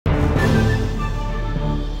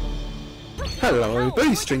Hello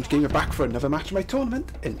everybody, Strange Gamer back for another match of my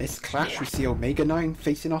tournament. In this clash we see Omega 9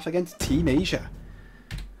 facing off against Team Asia.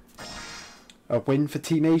 A win for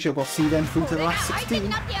Team Asia will see them through to the last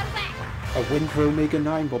 16. A win for Omega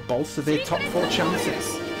 9 will bolster their top 4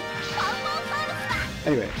 chances.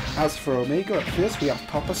 Anyway, as for Omega, at first we have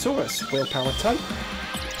Papasaurus, willpower type.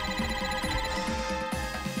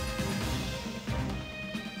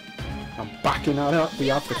 And backing that up we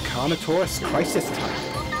have the Carnotaurus, crisis type.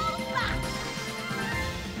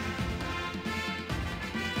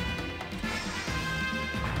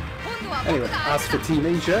 Anyway, as for Team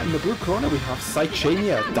Asia, in the blue corner we have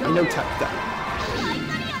Cychania, Dinotector.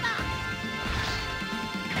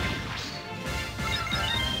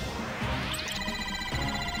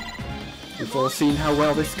 We've all seen how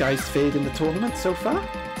well this guy's fared in the tournament so far.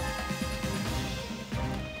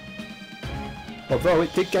 Although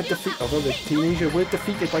it did get defeated, although the Team Asia were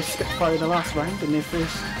defeated by Spitfire in the last round in their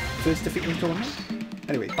first defeat in the tournament.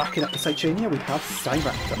 Anyway, backing up the Cychania we have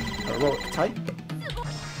Cyraptor, heroic type.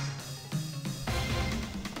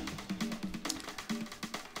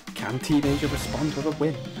 Can Team Asia respond with a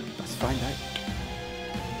win? Let's find out.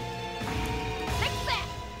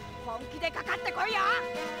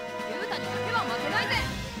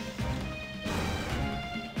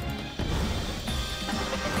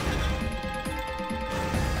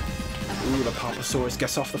 Ooh, the Papasaurus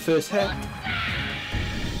gets off the first hit.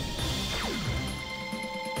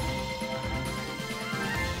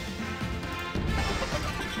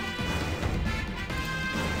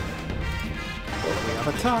 We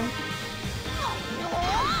have a tie.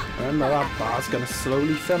 Remember, that bar's going to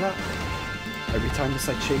slowly fill up every time the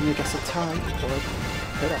Cychania gets a tie or a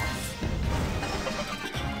hit off.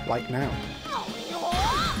 Like now.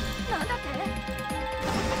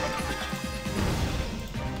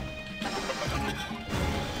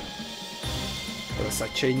 For the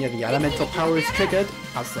Cychania, the elemental power is triggered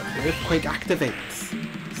as the earthquake activates.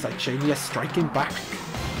 Cychania striking back.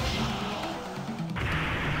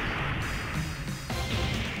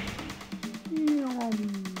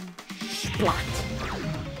 Splat!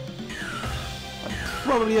 I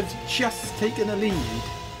probably have just taken a lead.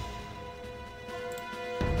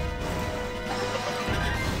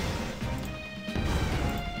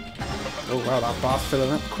 Oh wow, that bar's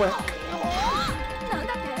filling up quick.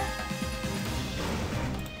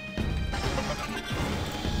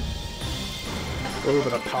 Oh,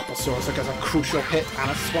 but the Papasaurus gets a crucial hit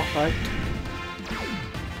and a swap out.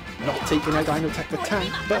 Not taking out Dinotector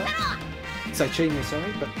tank, but Cychania,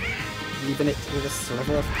 sorry, but leaving it with a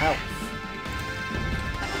sliver of health.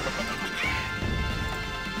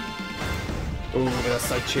 Oh, the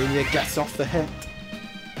Cychania gets off the hit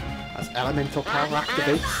as elemental power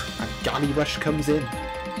activates and Galley Rush comes in.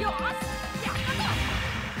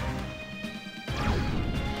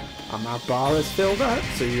 And that bar is filled up,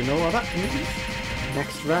 so you know what that means.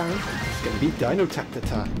 Next round, it's going to be Dinotector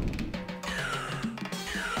time.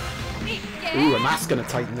 Ooh, and that's going to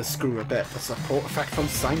tighten the screw a bit. The support effect from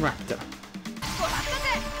Cyraptor.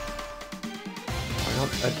 Hang on,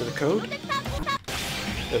 enter the code.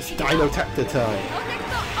 It's Dinotector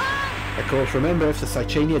time. Of course, remember, if the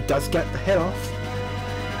Cychania does get the hit off,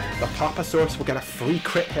 the Papasaurus will get a free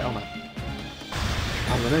crit hit on it.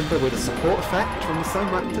 And remember, with the support effect from the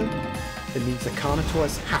Cyraptor, it means the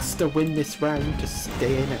Carnotaurus has to win this round to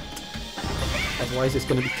stay in it. Otherwise, it's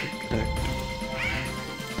going to be taken out.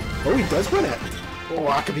 Oh, he does win it! Oh,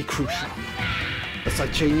 that could be crucial. The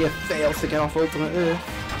Cychania fails to get off Ultimate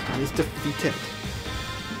Earth and is defeated.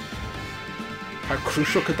 How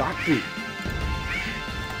crucial could that be?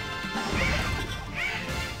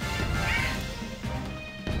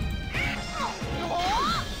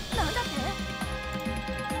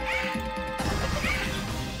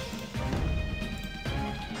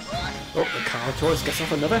 Oh, the Carnotaurus gets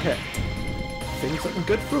off another hit. Things looking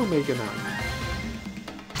good for Omega 9.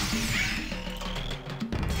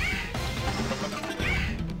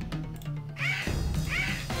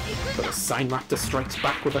 But the Cyraptor strikes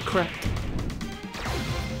back with a crit.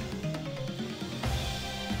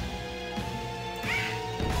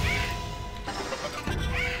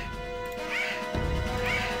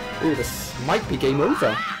 Ooh, this might be game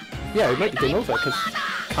over. Yeah, it might be game over because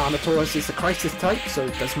Carnotaurus is a crisis type, so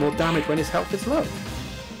it does more damage when his health is low.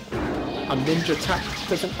 And Ninja Attack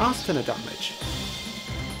doesn't ask for damage.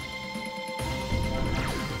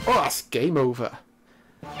 Oh, that's game over.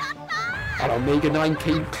 And Omega 9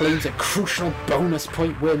 claims a crucial bonus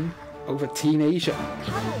point win over Team Asia.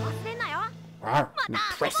 Wow, an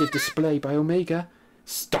impressive display by Omega.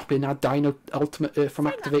 Stopping our Dino Ultimate Earth from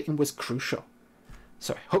activating was crucial.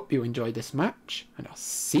 So I hope you enjoyed this match, and I'll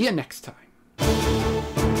see you next time.